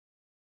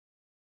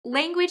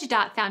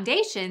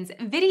Language.Foundation's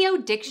Video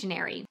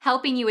Dictionary,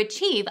 helping you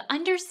achieve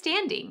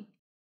understanding.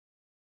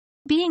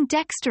 Being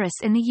dexterous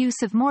in the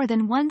use of more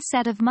than one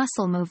set of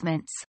muscle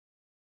movements.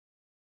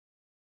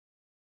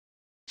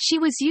 She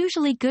was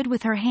usually good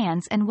with her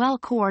hands and well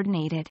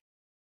coordinated.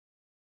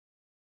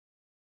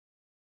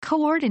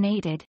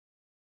 Coordinated.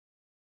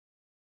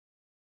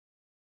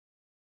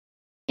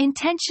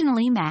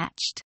 Intentionally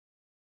matched.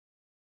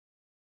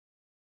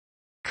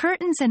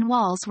 Curtains and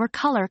walls were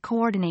color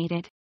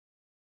coordinated.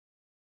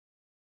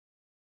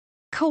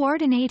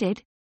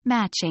 Coordinated,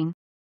 matching.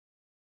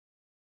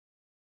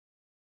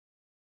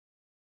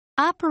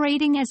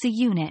 Operating as a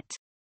unit.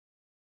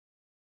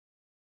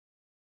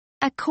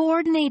 A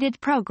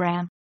coordinated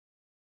program.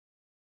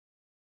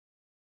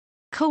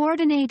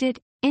 Coordinated,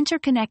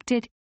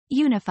 interconnected,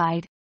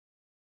 unified.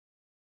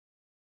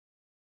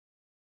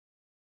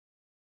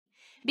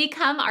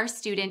 Become our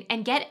student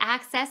and get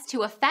access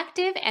to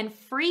effective and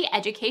free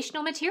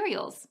educational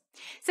materials.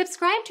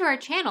 Subscribe to our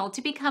channel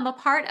to become a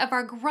part of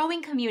our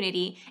growing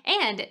community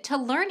and to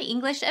learn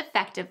English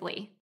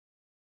effectively.